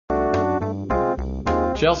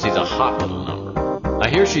Chelsea's a hot little number. I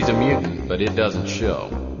hear she's a mutant, but it doesn't show.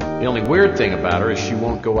 The only weird thing about her is she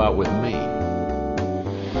won't go out with me.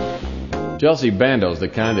 Chelsea Bando's the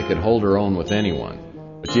kind that could hold her own with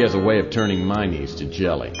anyone, but she has a way of turning my knees to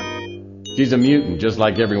jelly. She's a mutant just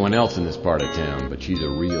like everyone else in this part of town, but she's a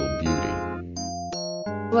real beauty.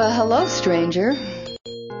 Well, hello, stranger.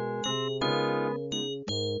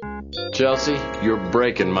 Chelsea, you're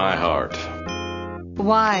breaking my heart.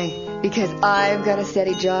 Why? Because I've got a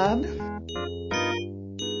steady job?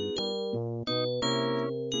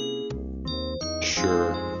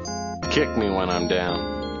 Sure. Kick me when I'm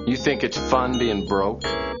down. You think it's fun being broke?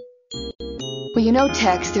 Well, you know,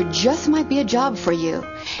 Tex, there just might be a job for you.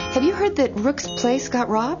 Have you heard that Rook's place got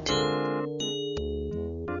robbed?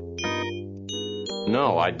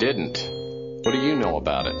 No, I didn't. What do you know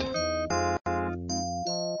about it?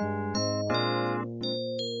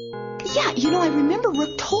 Yeah, you know, I remember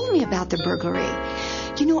Rook told me about the burglary.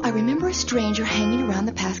 You know, I remember a stranger hanging around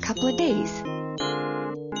the past couple of days.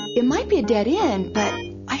 It might be a dead end, but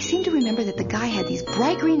I seem to remember that the guy had these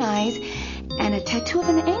bright green eyes and a tattoo of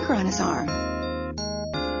an anchor on his arm.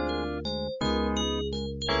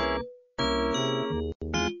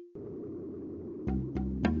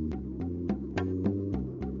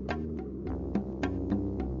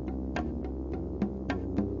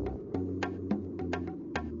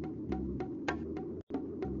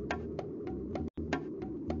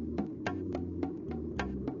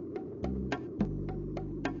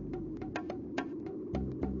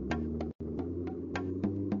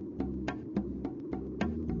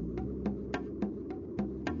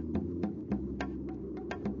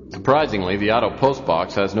 Surprisingly, the auto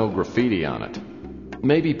postbox has no graffiti on it.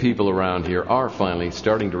 Maybe people around here are finally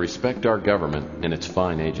starting to respect our government and its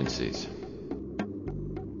fine agencies.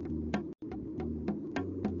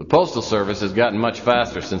 The Postal Service has gotten much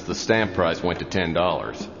faster since the stamp price went to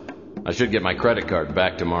 $10. I should get my credit card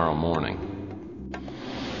back tomorrow morning.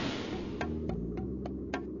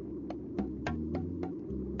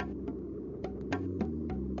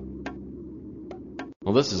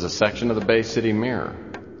 Well, this is a section of the Bay City Mirror.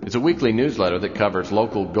 It's a weekly newsletter that covers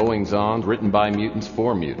local goings-on written by mutants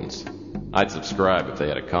for mutants. I'd subscribe if they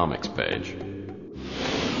had a comics page.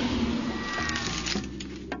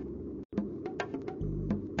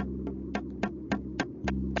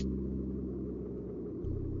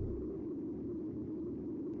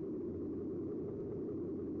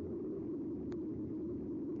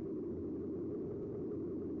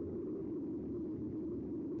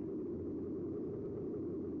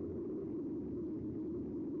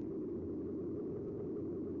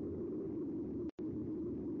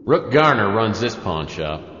 Rook Garner runs this pawn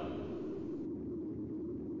shop.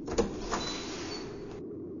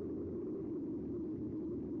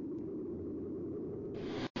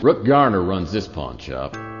 Rook Garner runs this pawn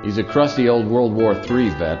shop. He's a crusty old World War III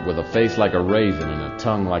vet with a face like a raisin and a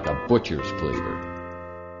tongue like a butcher's cleaver.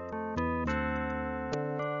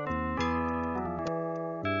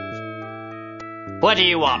 What do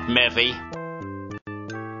you want, Murphy?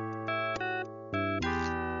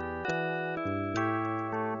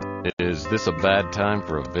 Is this a bad time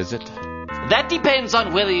for a visit? That depends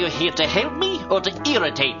on whether you're here to help me or to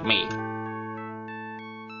irritate me.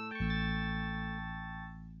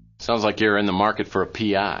 Sounds like you're in the market for a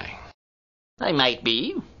PI. I might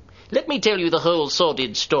be. Let me tell you the whole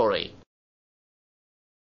sordid story.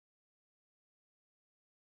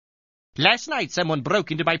 Last night someone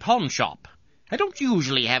broke into my pawn shop. I don't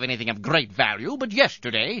usually have anything of great value, but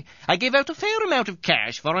yesterday I gave out a fair amount of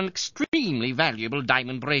cash for an extremely valuable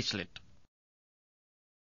diamond bracelet.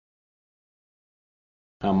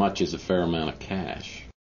 How much is a fair amount of cash?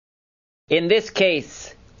 In this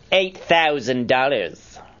case,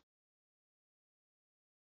 $8,000.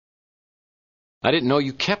 I didn't know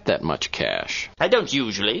you kept that much cash. I don't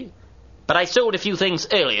usually, but I sold a few things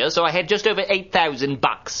earlier, so I had just over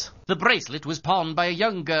 $8,000. The bracelet was pawned by a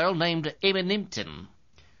young girl named Emma Nimpton.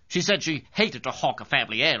 She said she hated to hawk a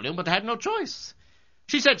family heirloom, but had no choice.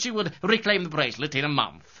 She said she would reclaim the bracelet in a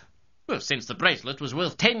month. Well, since the bracelet was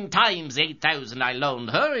worth 10 times the $8,000 I loaned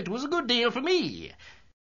her, it was a good deal for me.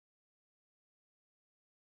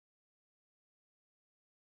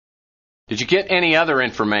 Did you get any other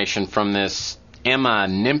information from this Emma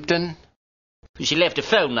Nimpton? She left a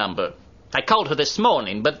phone number. I called her this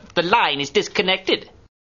morning, but the line is disconnected.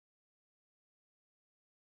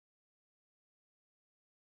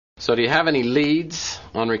 So do you have any leads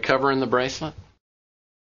on recovering the bracelet?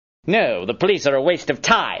 No, the police are a waste of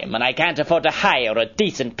time, and I can't afford to hire a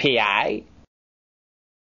decent PI.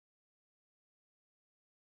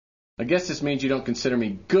 I guess this means you don't consider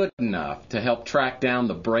me good enough to help track down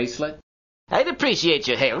the bracelet? I'd appreciate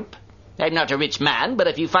your help. I'm not a rich man, but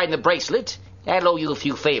if you find the bracelet, I'll owe you a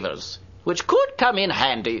few favors, which could come in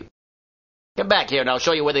handy. Come back here and I'll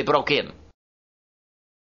show you where they broke in.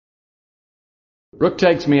 Rook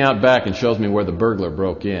takes me out back and shows me where the burglar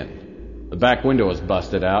broke in. The back window is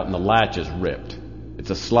busted out and the latch is ripped. It's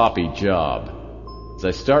a sloppy job. As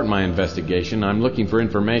I start my investigation, I'm looking for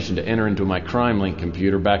information to enter into my crime-link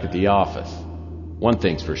computer back at the office. One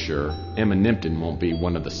thing's for sure, Emma Nimpton won't be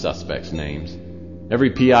one of the suspects' names.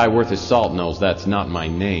 Every PI worth his salt knows that's not my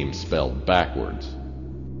name spelled backwards.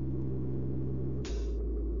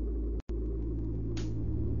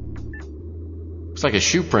 Looks like a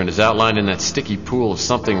shoe print is outlined in that sticky pool of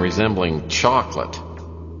something resembling chocolate.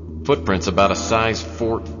 Footprints about a size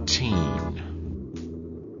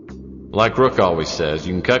 14. Like Rook always says,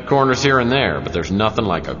 you can cut corners here and there, but there's nothing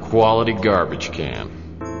like a quality garbage can.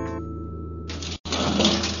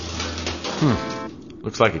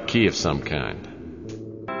 Looks like a key of some kind.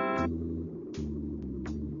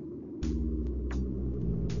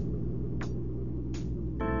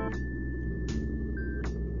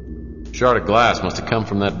 Shard of glass must have come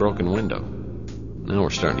from that broken window. Now we're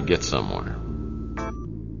starting to get somewhere.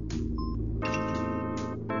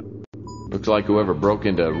 Looks like whoever broke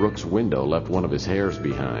into Rook's window left one of his hairs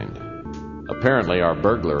behind. Apparently our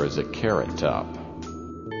burglar is a carrot top.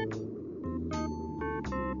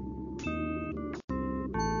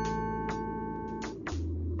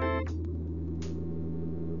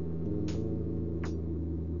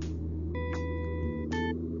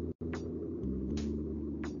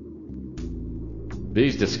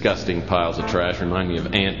 These disgusting piles of trash remind me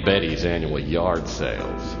of Aunt Betty's annual yard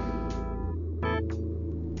sales.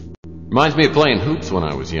 Reminds me of playing hoops when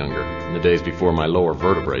I was younger, in the days before my lower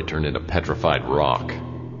vertebrae turned into petrified rock.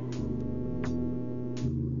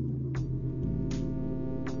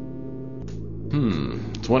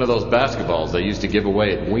 It's one of those basketballs they used to give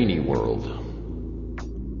away at Weenie World.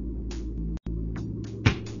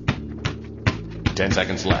 10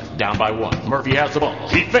 seconds left. Down by 1. Murphy has the ball.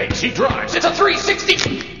 He fakes. He drives. It's a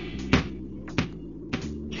 360.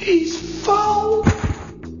 He's fouled.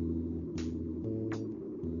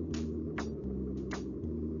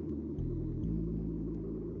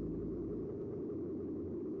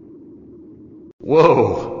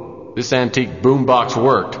 Whoa. This antique boombox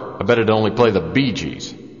worked. I bet it'd only play the Bee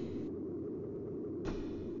Gees.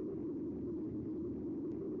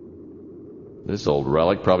 This old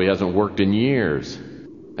relic probably hasn't worked in years.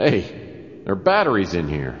 Hey, there are batteries in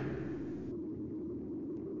here.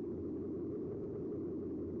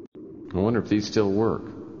 I wonder if these still work.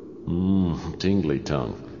 Tingly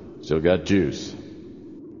tongue. Still got juice.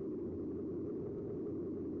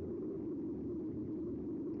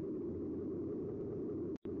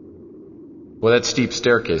 Well, that steep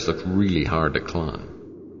staircase looked really hard to climb.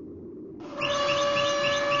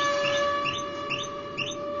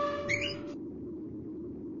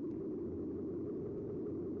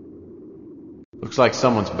 Looks like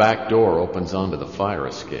someone's back door opens onto the fire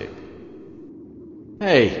escape.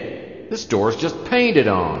 Hey, this door's just painted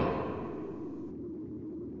on.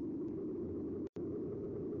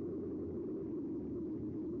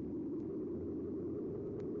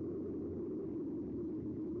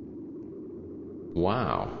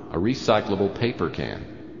 Wow, a recyclable paper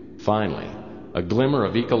can. Finally, a glimmer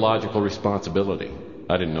of ecological responsibility.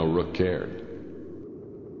 I didn't know Rook cared.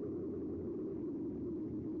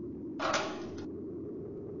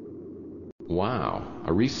 Wow,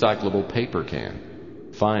 a recyclable paper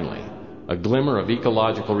can. Finally, a glimmer of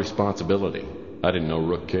ecological responsibility. I didn't know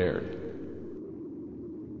Rook cared.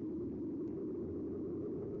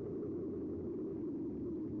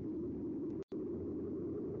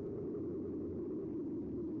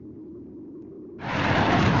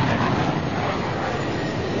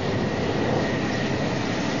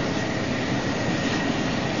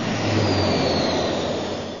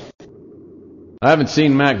 I haven't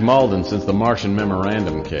seen Mac Malden since the Martian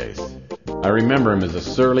Memorandum case. I remember him as a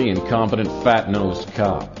surly, incompetent, fat-nosed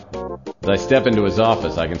cop. As I step into his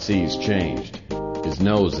office, I can see he's changed. His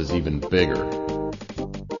nose is even bigger.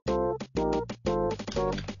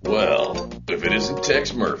 Well, if it isn't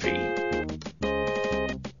Tex Murphy.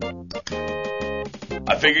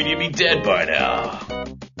 I figured you'd be dead by now.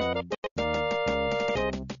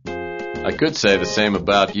 I could say the same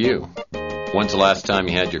about you. When's the last time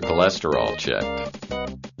you had your cholesterol checked?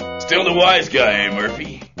 Still the wise guy, eh,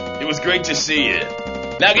 Murphy? It was great to see you.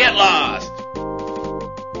 Now get lost!